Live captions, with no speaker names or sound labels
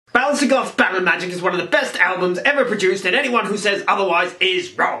Bal-Sagoth Battle Magic is one of the best albums ever produced, and anyone who says otherwise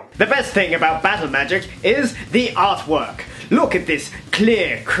is wrong. The best thing about Battle Magic is the artwork. Look at this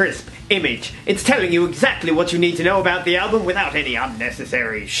clear, crisp image. It's telling you exactly what you need to know about the album without any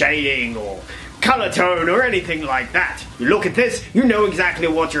unnecessary shading or colour tone or anything like that. You look at this, you know exactly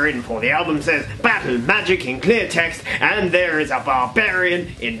what you're in for. The album says Battle Magic in clear text, and there is a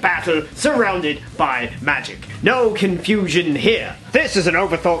barbarian in battle surrounded by magic. No confusion here. This is an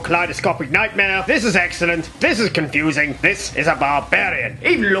overthought kaleidoscopic nightmare. This is excellent. This is confusing. This is a barbarian.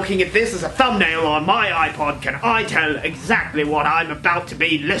 Even looking at this as a thumbnail on my iPod can I tell exactly what I'm about to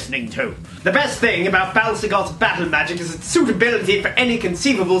be listening to. The best thing about Bal-Sagoth Battle Magic is its suitability for any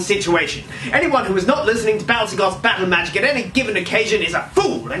conceivable situation. Anyone who is not listening to Bal-Sagoth Battle Magic at any given occasion is a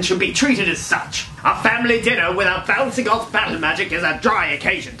fool and should be treated as such. A family dinner without Bal-Sagoth Battle Magic is a dry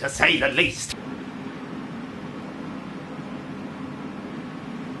occasion, to say the least.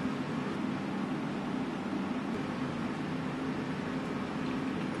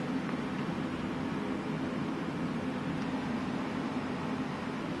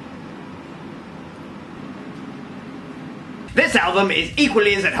 This album is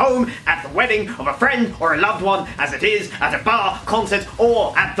equally as at home at the wedding of a friend or a loved one as it is at a bar, concert,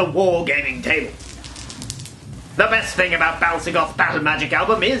 or at the wargaming table. The best thing about Bal-Sagoth Battle Magic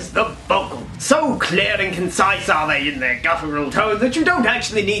album is the vocals. So clear and concise are they in their guttural tone that you don't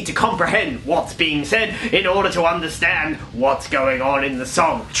actually need to comprehend what's being said in order to understand what's going on in the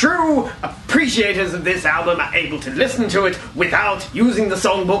song. True appreciators of this album are able to listen to it without using the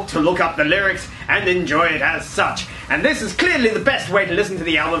songbook to look up the lyrics and enjoy it as such. And this is clearly the best way to listen to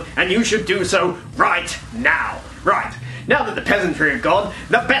the album, and you should do so right now. Right. Now that the peasantry have gone,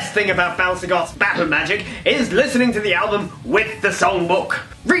 the best thing about Bal-Sagoth's Battle Magic is listening to the album with the songbook.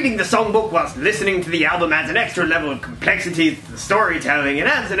 Reading the songbook whilst listening to the album adds an extra level of complexity to the storytelling and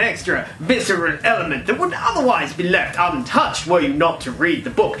adds an extra visceral element that would otherwise be left untouched were you not to read the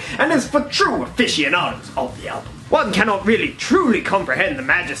book, and is for true aficionados of the album. One cannot really truly comprehend the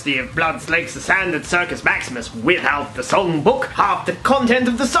majesty of Blood Slakes the Sand at Circus Maximus without the songbook. Half the content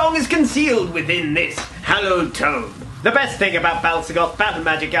of the song is concealed within this hallowed tome. The best thing about Bal-Sagoth Battle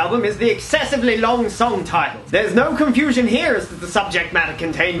Magic album is the excessively long song titles. There's no confusion here as to the subject matter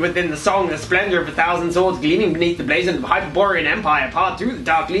contained within the song The Splendor of a Thousand Swords Gleaming Beneath the Blazon of Hyperborean Empire Part 2, The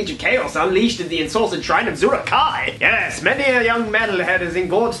Dark Legion Chaos Unleashed at the Ensorced Shrine of Zura-Kai. Yes, many a young metalhead has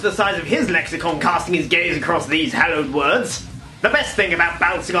engorged the size of his lexicon casting his gaze across these hallowed words. The best thing about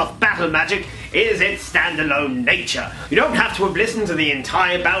Bal-Sagoth Battle Magic is its standalone nature. You don't have to have listened to the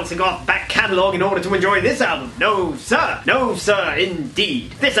entire Bal-Sagoth back catalogue in order to enjoy this album. No sir. No sir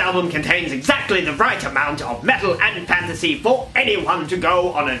indeed. This album contains exactly the right amount of metal and fantasy for anyone to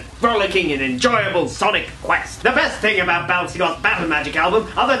go on a frolicking and enjoyable sonic quest. The best thing about Bal-Sagoth Battle Magic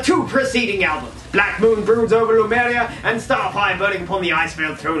album are the two preceding albums. Black Moon broods over Lumeria, and Starfire burning upon the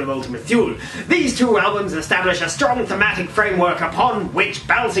ice-veiled throne of Ultimate Thule. These two albums establish a strong thematic framework upon which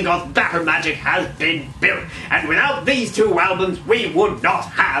Bal-Sagoth Battle Magic has been built, and without these two albums we would not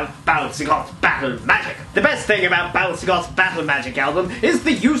have Bal-Sagoth Battle Magic. The best thing about Bal-Sagoth's Battle Magic album is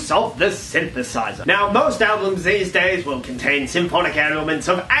the use of the synthesizer. Now, most albums these days will contain symphonic elements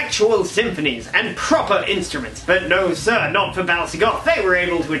of actual symphonies and proper instruments, but no sir, not for Bal-Sagoth. They were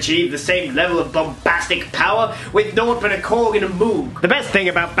able to achieve the same level of bombastic power with naught but a Korg and a Moog. The best thing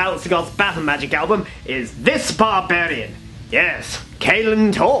about Bal-Sagoth's Battle Magic album is this barbarian. Yes,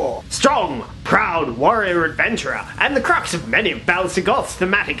 Kalen Tor. Strong, proud warrior adventurer, and the crux of many of Bal-Sagoth's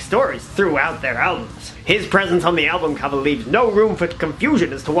thematic stories throughout their albums. His presence on the album cover leaves no room for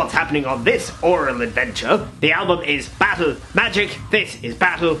confusion as to what's happening on this oral adventure. The album is Battle Magic, this is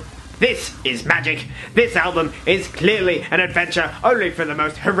Battle, this is magic. This album is clearly an adventure only for the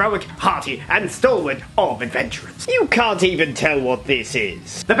most heroic, hearty, and stalwart of adventurers. You can't even tell what this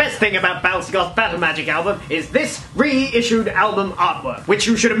is. The best thing about Bal-Sagoth Battle Magic album is this reissued album artwork, which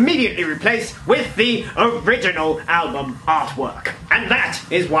you should immediately replace with the original album artwork. And that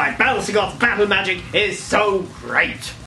is why Bal-Sagoth Battle Magic is so great.